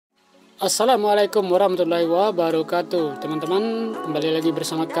Assalamualaikum warahmatullahi wabarakatuh. Teman-teman, kembali lagi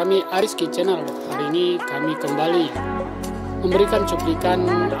bersama kami Ariski Channel. Hari ini kami kembali memberikan cuplikan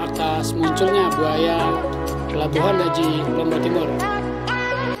atas munculnya buaya Labuan Haji Lombok Timur.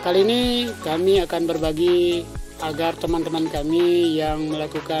 Kali ini kami akan berbagi agar teman-teman kami yang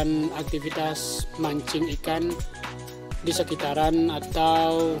melakukan aktivitas mancing ikan di sekitaran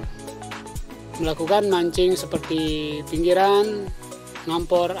atau melakukan mancing seperti pinggiran,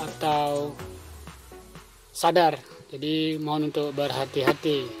 ngampor atau sadar. Jadi mohon untuk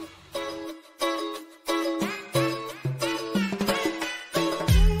berhati-hati.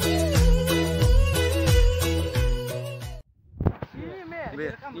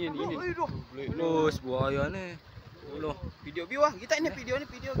 Ini los buaya nih. Loh, video biwah kita ini video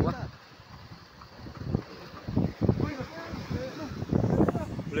kita.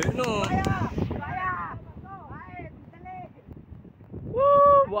 Leno.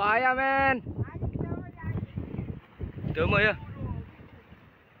 Buaya men. Demo ya.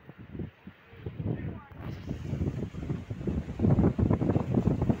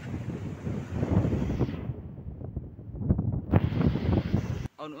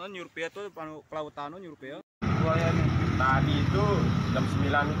 Anuan nyurpia tuh kelautan nyurpia. Buaya nih. Tadi itu jam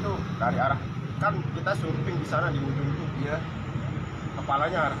 9 itu dari arah kan kita surfing di sana di ujung itu. Iya.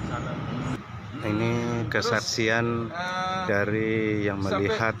 Kepalanya arah ke sana. Ini kesaksian dari yang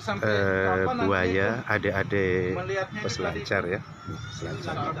melihat buaya, adik-adik peselancar ya.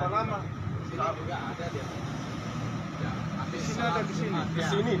 Berapa lama?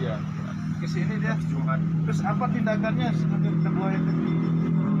 Ke sini dia. Terus apa tindakannya sebagai buaya itu?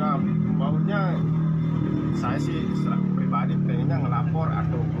 Nah, maunya saya sih pribadi pengennya ngelapor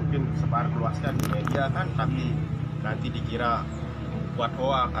atau mungkin sebar luaskan di media kan, tapi nanti dikira buat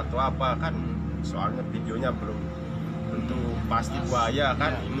hoak atau apa kan. Soalnya videonya belum tentu pasti buaya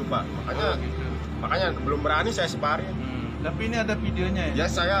kan itu Pak, makanya belum berani saya sebarin. Tapi ini ada videonya ya? Ya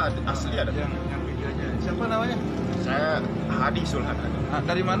saya asli ada yang videonya. Siapa namanya? Saya Hadi Sulhan.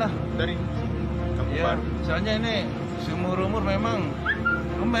 Dari mana? Dari Kampung Ya, Baru. soalnya ini seumur umur memang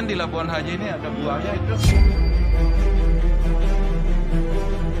lumayan di Labuan Haji ini ada buaya itu.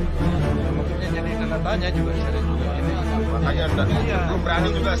 Maksudnya jadi tanda tanya juga saya juga ini. Makanya belum berani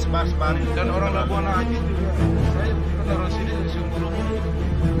juga sebar-sebarin. Dan orang Labuan Haji juga. Saya pernah sini seumur umur.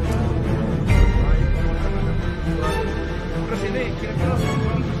 Terus ini kira-kira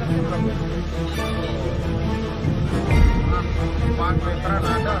susahnya berapa? 4 meteran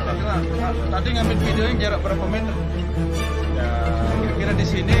ada. Tadi ngambil videonya jarak berapa meter? Ya, Kira-kira di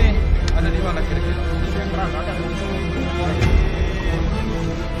sini ada di mana kira-kira?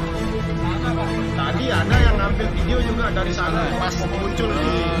 tadi ada yang ngambil video juga dari sana pas muncul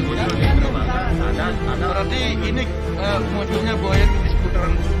di dermaga. Ada Berarti ini munculnya buaya di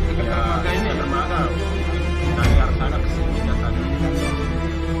seputaran dekat dermaga ini. di dermaga. Dari arah sana ke sini tadi.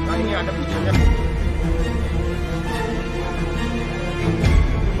 Nah, ini ada videonya.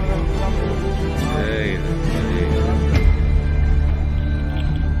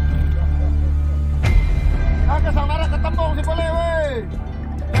 Ada saudara ketemu si boleh weh.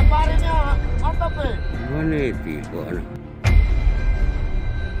 Lemparinnya mantap weh. Mana itu anak?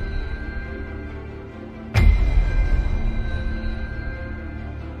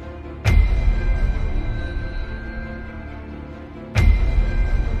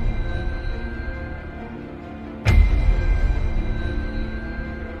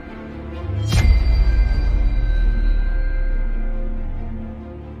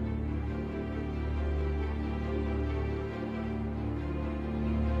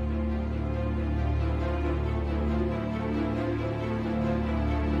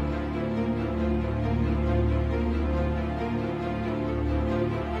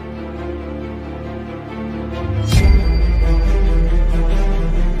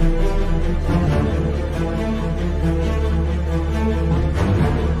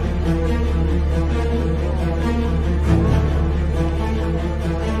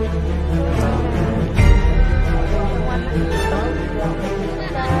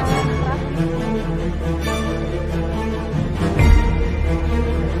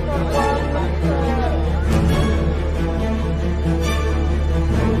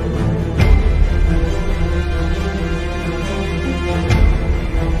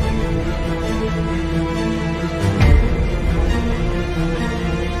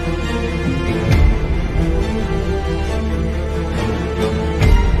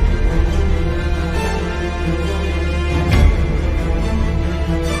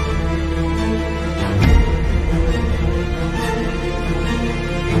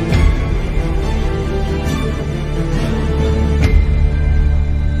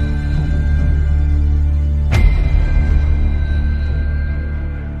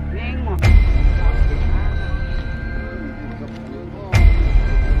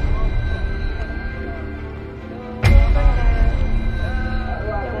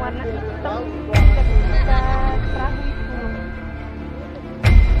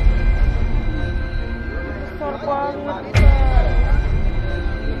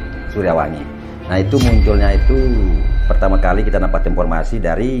 Suryawangi. Nah itu munculnya itu pertama kali kita dapat informasi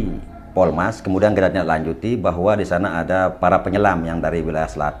dari Polmas, kemudian kita tindak lanjuti bahwa di sana ada para penyelam yang dari wilayah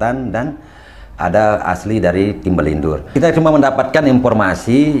selatan dan ada asli dari Timur Lindur. Kita cuma mendapatkan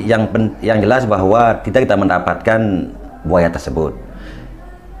informasi yang jelas bahwa kita mendapatkan buaya tersebut.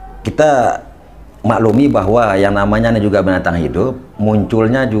 Kita maklumi bahwa yang namanya juga binatang hidup,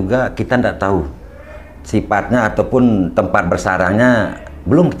 munculnya juga kita tidak tahu sifatnya ataupun tempat bersarangnya.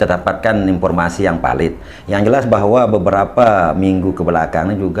 Belum kita dapatkan informasi yang valid. Yang jelas bahwa beberapa minggu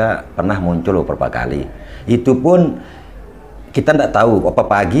kebelakang juga pernah muncul beberapa kali. Itu pun kita tidak tahu apa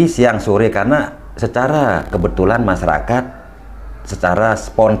pagi, siang, sore, karena secara kebetulan masyarakat secara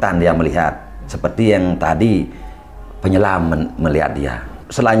spontan dia melihat. Seperti yang tadi penyelam melihat dia.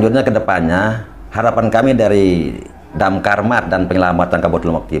 Selanjutnya ke depannya harapan kami dari Damkarmat dan Penyelamatan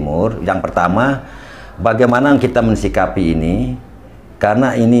Kabupaten Lombok Timur, yang pertama bagaimana kita mensikapi ini.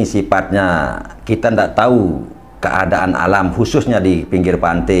 Karena ini sifatnya kita tidak tahu keadaan alam khususnya di pinggir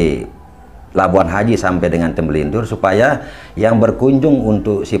pantai Labuan Haji sampai dengan Timur Lindur, supaya yang berkunjung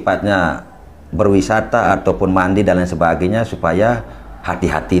untuk sifatnya berwisata ataupun mandi dan lain sebagainya supaya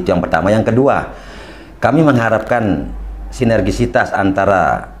hati-hati. Itu yang pertama. Yang kedua, kami mengharapkan sinergisitas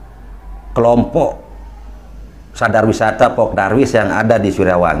antara kelompok sadar wisata Pokdarwis yang ada di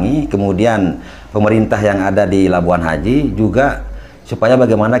Suryawangi, kemudian pemerintah yang ada di Labuan Haji juga, supaya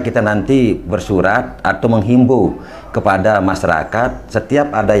bagaimana kita nanti bersurat atau menghimbau kepada masyarakat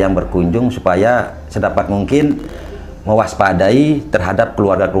setiap ada yang berkunjung supaya sedapat mungkin mewaspadai terhadap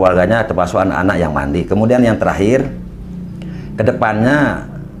keluarga-keluarganya termasuk anak-anak yang mandi. Kemudian yang terakhir, kedepannya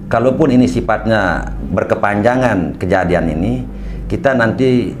kalaupun ini sifatnya berkepanjangan kejadian ini, kita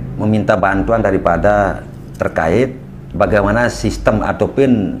nanti meminta bantuan daripada terkait bagaimana sistem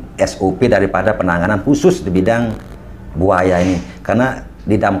ataupun SOP daripada penanganan khusus di bidang buaya ini, karena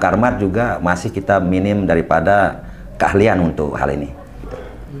di Damkarmat juga masih kita minim daripada keahlian untuk hal ini.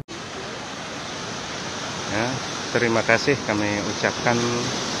 Ya, terima kasih kami ucapkan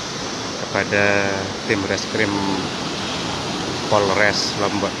kepada tim reskrim Polres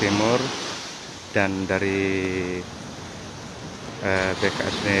Lombok Timur dan dari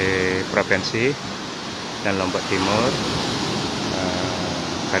BKSD Provinsi dan Lombok Timur.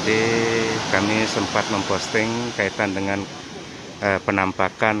 Tadi kami sempat memposting kaitan dengan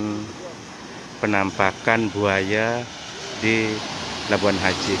penampakan buaya di Labuan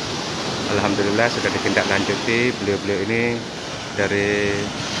Haji. Alhamdulillah sudah ditindaklanjuti. Beliau-beliau ini dari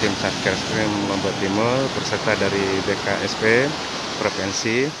tim Satreskrim Lombok Timur berserta dari BKSP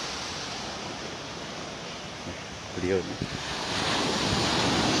Provinsi. Beliau ini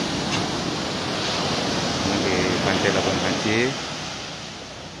di Pantai Labuan Haji.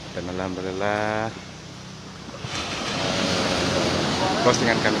 Dan alhamdulillah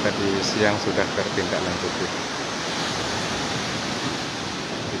postingan kami tadi siang sudah tertindaklanjuti.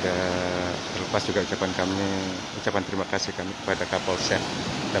 Tidak terlepas juga ucapan terima kasih kami kepada Kapolsek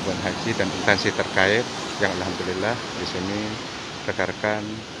Labuan Haji dan instansi terkait yang alhamdulillah di sini rekan-rekan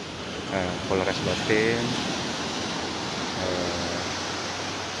Polres Lotim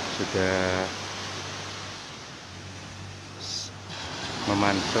sudah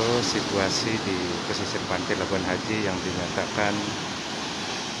memantau situasi di pesisir pantai Labuan Haji yang dinyatakan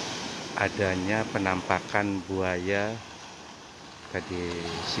adanya penampakan buaya tadi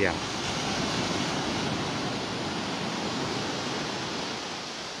siang.